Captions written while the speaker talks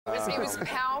It was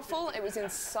powerful, it was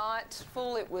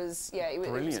insightful, it was,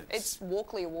 brilliant. It's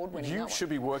Walkley Award winning. You should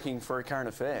be working for a current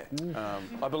affair.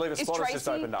 I believe a spot has just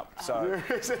opened up. So, you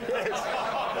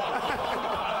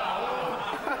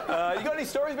got any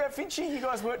stories about Finchy? You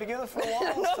guys worked together for a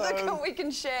while. Not that we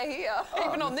can share here,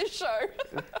 even on this show.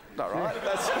 All right.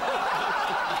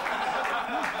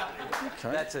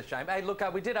 Okay. That's a shame. Hey, look,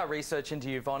 we did our research into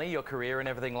you, Yvonne, your career and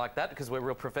everything like that, because we're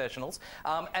real professionals.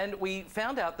 And we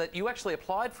found out that you actually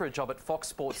applied for a job at Fox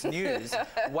Sports News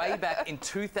way back in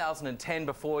 2010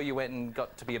 before you went and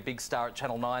got to be a big star at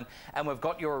Channel 9. And we've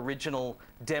got your original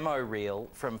demo reel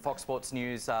from Fox Sports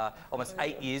News almost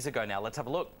 8 years ago now. Let's have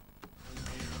a look.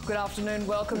 Good afternoon,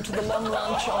 welcome to the Long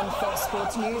Lunch on Fox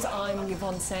Sports News. I'm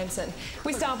Yvonne Sampson.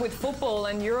 We start with football,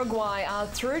 and Uruguay are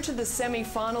through to the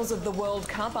semi-finals of the World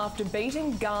Cup after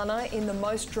beating Ghana in the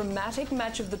most dramatic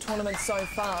match of the tournament so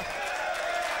far.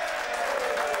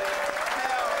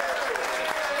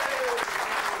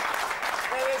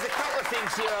 There's a couple of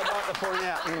things here I'd like to point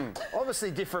out. Obviously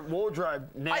different wardrobe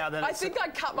now than... I think I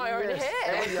cut my own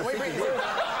hair.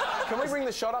 Can we bring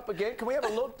the shot up again? Can we have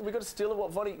a look? We've got to steal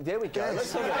what Vonnie... There we go.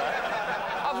 Let's look at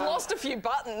that. I've lost a few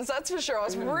buttons, that's for sure. I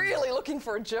was really looking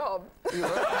for a job. Can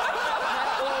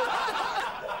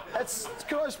I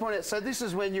just point out, so this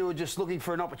is when you were just looking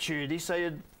for an opportunity, so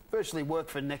you'd virtually work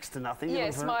for next to nothing.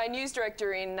 Yes, my news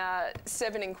director in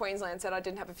 7 in Queensland said I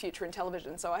didn't have a future in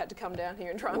television, so I had to come down here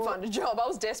and try and find a job. I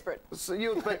was desperate. So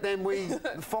but then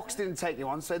Fox didn't take you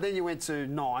on, so then you went to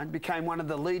 9, became one of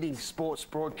the leading sports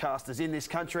broadcasters in this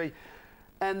country,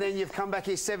 and then you've come back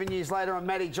here 7 years later on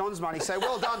Matty John's money. So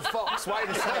well done, Fox. Way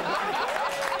to save money.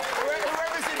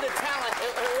 Whoever's into talent,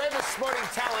 whoever's spotting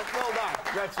talent, well done.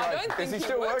 That's right. I don't think Is he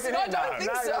still working? I don't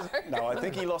think so. No, I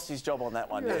think he lost his job on that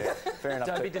one. Yeah, fair enough.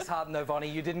 Don't be disheartened, though, Vonnie.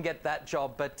 You didn't get that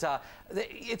job, but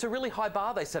it's a really high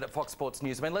bar they set at Fox Sports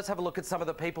News. I mean, let's have a look at some of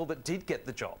the people that did get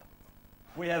the job.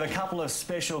 We have a couple of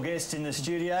special guests in the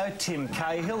studio, Tim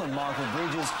Cahill and Michael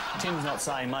Bridges. Tim's not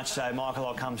saying much, so Michael,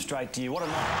 I'll come straight to you. What a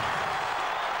night.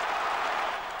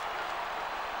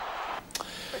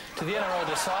 To the NRL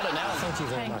decider now. Thank you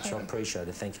very much. I appreciate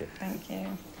it. Thank you. Thank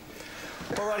you.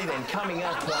 Alrighty then, coming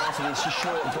up after this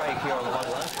short break here on the Long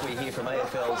Lunch, we hear from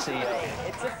AFL CEO.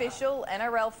 It's official.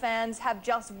 NRL fans have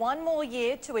just one more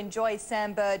year to enjoy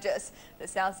Sam Burgess. The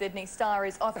South Sydney Star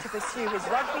is off to pursue his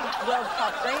Rugby World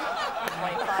Cup dream. The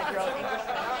 25-year-old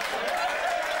Englishman.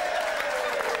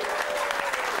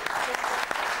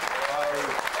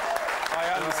 I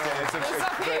understand.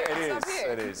 It is.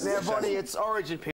 It is. Now, Vonnie, it's Origin.